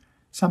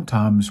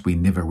Sometimes we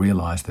never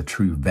realize the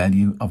true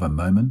value of a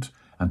moment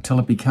until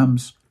it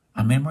becomes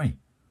a memory.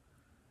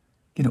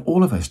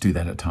 All of us do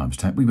that at times,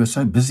 don't we? We're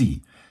so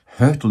busy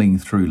hurtling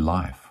through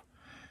life,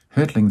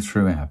 hurtling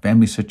through our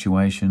family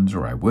situations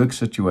or our work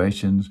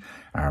situations,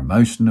 our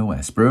emotional,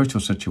 our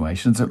spiritual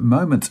situations, that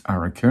moments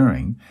are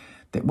occurring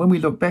that when we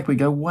look back, we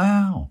go,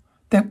 wow,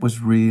 that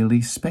was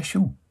really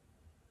special.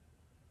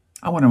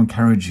 I want to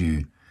encourage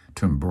you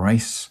to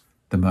embrace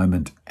the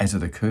moment as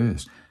it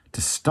occurs, to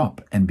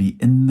stop and be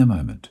in the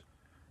moment,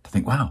 to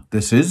think, wow,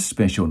 this is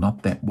special,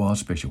 not that was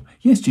special.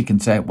 Yes, you can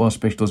say it was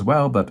special as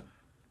well, but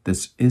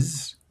this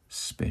is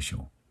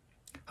special.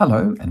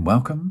 Hello and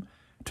welcome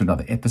to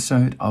another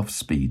episode of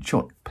Speed,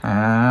 short,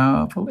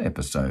 powerful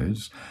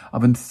episodes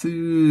of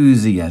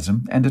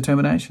enthusiasm and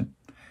determination.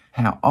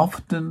 How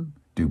often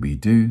do we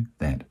do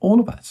that?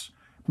 All of us,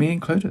 me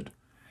included.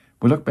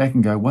 We look back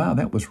and go, wow,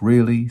 that was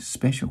really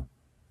special.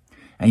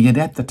 And yet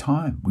at the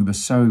time, we were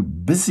so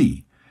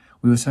busy.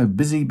 We were so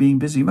busy being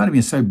busy. We might have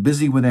been so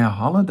busy with our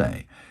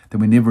holiday that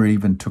we never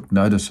even took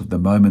notice of the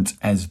moments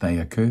as they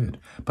occurred.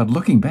 But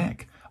looking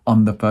back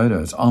on the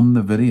photos, on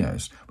the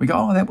videos, we go,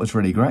 oh, that was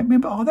really great.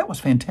 Remember, oh, that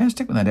was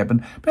fantastic when that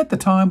happened. But at the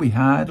time, we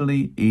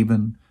hardly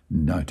even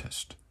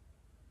noticed.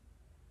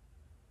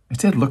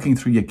 Instead of looking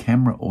through your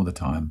camera all the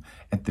time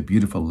at the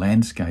beautiful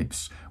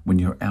landscapes when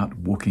you're out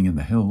walking in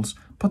the hills,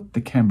 put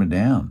the camera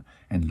down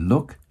and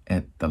look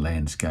at the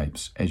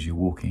landscapes as you're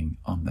walking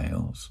on the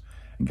hills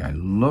and go,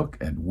 look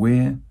at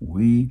where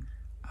we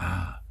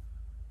are.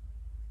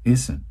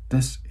 Isn't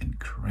this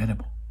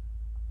incredible?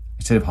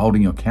 Instead of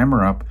holding your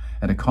camera up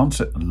at a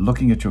concert and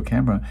looking at your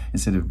camera,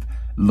 instead of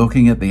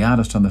looking at the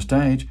artist on the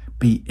stage,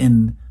 be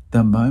in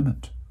the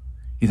moment.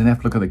 You don't have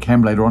to look at the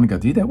camera later on and go,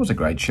 gee, that was a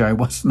great show,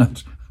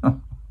 wasn't it?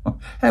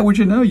 How would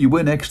you know? You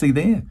weren't actually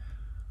there.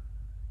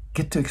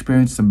 Get to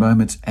experience the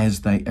moments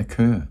as they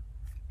occur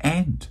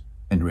and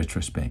in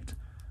retrospect.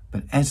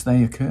 But as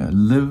they occur,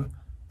 live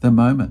the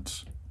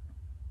moments.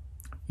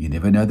 You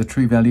never know the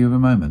true value of a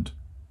moment,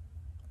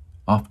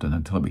 often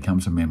until it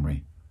becomes a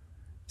memory.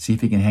 See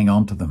if you can hang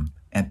on to them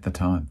at the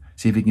time.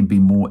 See if you can be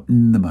more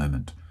in the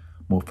moment,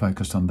 more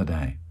focused on the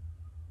day.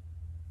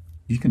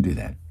 You can do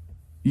that.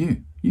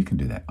 You can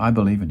do that. I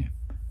believe in you.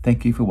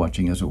 Thank you for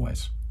watching as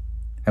always.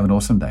 Have an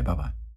awesome day. Bye-bye.